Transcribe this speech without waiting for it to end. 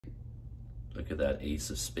Look at that Ace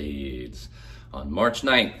of Spades on March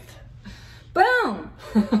 9th. Boom!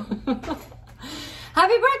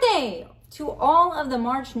 Happy birthday to all of the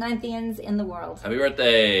March 9thians in the world. Happy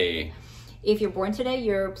birthday! If you're born today,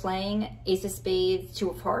 you're playing Ace of Spades, Two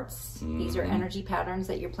of Hearts. These are energy patterns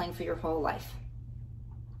that you're playing for your whole life.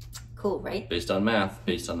 Cool, right? Two. Based on math,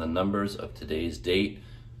 based on the numbers of today's date,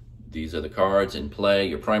 these are the cards in play.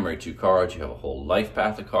 Your primary two cards, you have a whole life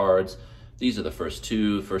path of cards. These are the first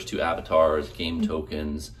two avatars, game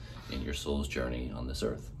tokens in your soul's journey on this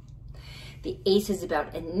earth. The Ace is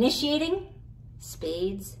about initiating,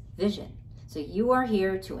 Spades, vision. So you are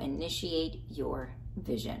here to initiate your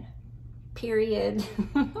vision. Period.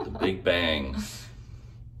 The Big Bang.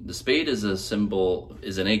 The spade is a symbol,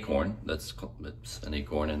 is an acorn. It's an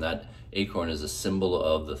acorn, and that acorn is a symbol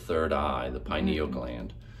of the third eye, the pineal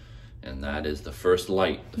gland. And that is the first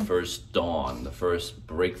light, the first dawn, the first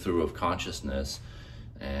breakthrough of consciousness.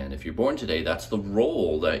 And if you're born today, that's the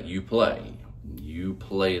role that you play. You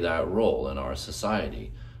play that role in our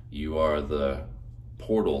society. You are the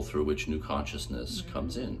portal through which new consciousness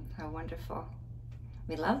comes in. How wonderful.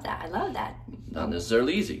 We love that. I love that. Not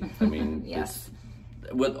necessarily easy. I mean, yes.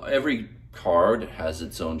 With every card has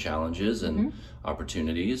its own challenges and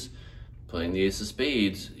opportunities. Playing the Ace of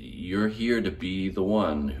Spades, you're here to be the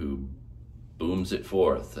one who booms it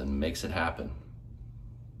forth and makes it happen.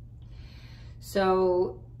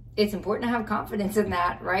 So it's important to have confidence in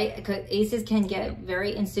that, right? Because aces can get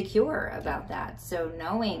very insecure about that. So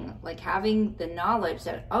knowing, like having the knowledge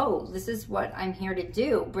that, oh, this is what I'm here to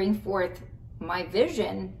do, bring forth my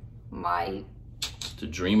vision, to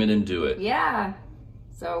dream it and do it. Yeah.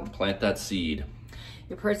 So plant that seed.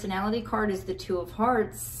 Your personality card is the Two of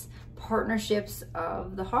Hearts, partnerships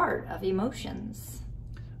of the heart, of emotions.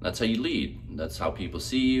 That's how you lead. That's how people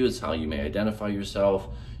see you. It's how you may identify yourself.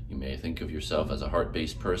 You may think of yourself as a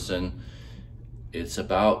heart-based person. It's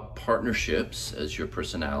about partnerships as your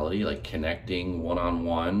personality, like connecting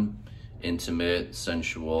one-on-one, intimate,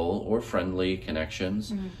 sensual, or friendly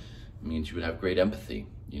connections. It means you would have great empathy.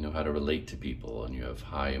 You know how to relate to people, and you have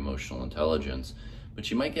high emotional intelligence. But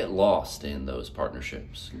you might get lost in those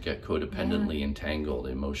partnerships and get codependently entangled,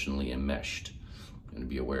 emotionally enmeshed. I'm going to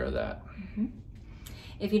be aware of that.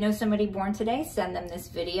 If you know somebody born today, send them this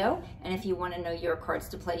video. And if you want to know your cards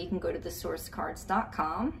to play, you can go to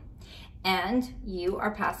thesourcecards.com. And you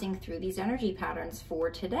are passing through these energy patterns for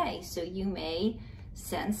today. So you may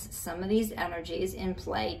sense some of these energies in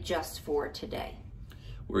play just for today.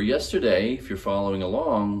 Where yesterday, if you're following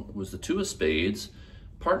along, was the Two of Spades,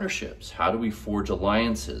 partnerships. How do we forge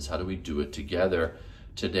alliances? How do we do it together?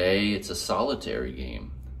 Today, it's a solitary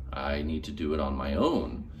game. I need to do it on my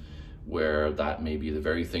own, where that may be the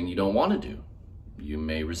very thing you don't want to do. You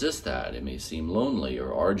may resist that. It may seem lonely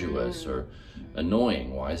or arduous or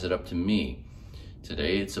annoying. Why is it up to me?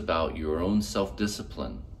 Today, it's about your own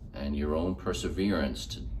self-discipline and your own perseverance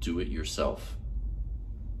to do it yourself.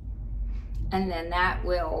 And then that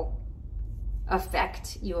will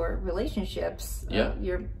affect your relationships of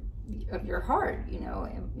your heart, you know,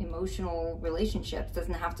 emotional relationships.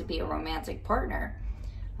 Doesn't have to be a romantic partner.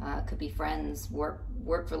 It could be friends, work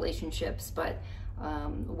relationships. But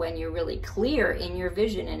when you're really clear in your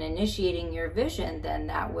vision and initiating your vision,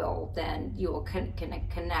 then you will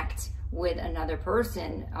connect with another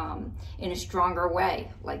person in a stronger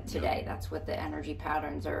way. Like today, that's what the energy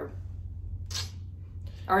patterns are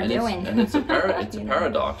doing. It's a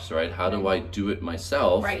paradox, right? How do I do it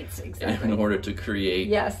myself? Right, exactly. In order to create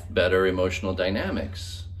better emotional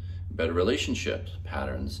dynamics, better relationship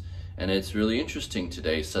patterns. And it's really interesting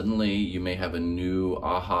today. Suddenly you may have a new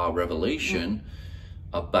aha revelation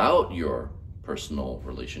about your personal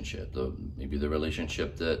relationship, maybe the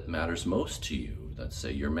relationship that matters most to you. Let's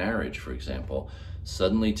say your marriage, for example.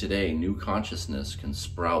 Suddenly today, new consciousness can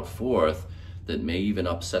sprout forth that may even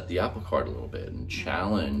upset the apple cart a little bit and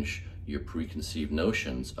challenge your preconceived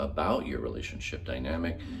notions about your relationship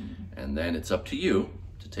dynamic. And then it's up to you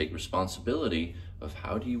to take responsibility of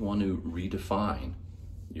how do you want to redefine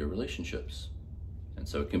your relationships. And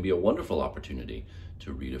so it can be a wonderful opportunity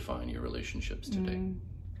to redefine your relationships today.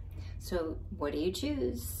 So what do you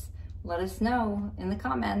choose? Let us know in the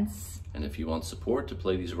comments. And if you want support to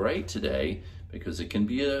play these right today, because it can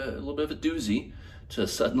be a little bit of a doozy to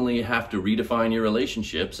suddenly have to redefine your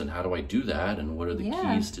relationships, and how do I do that, and what are the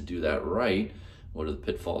keys to do that right, what are the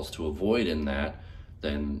pitfalls to avoid in that,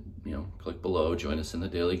 then, you know, click below, join us in the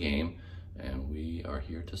daily game, and we are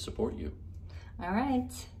here to support you. All right.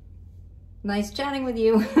 Nice chatting with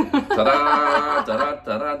you. Ta-da, ta-da,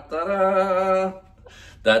 ta-da, ta-da.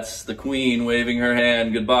 That's the Queen waving her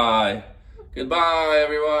hand goodbye. Goodbye,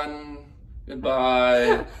 everyone.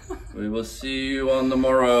 Goodbye. We will see you on the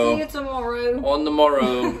morrow. See you tomorrow. On the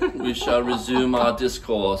morrow, we shall resume our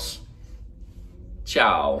discourse.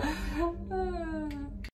 Ciao.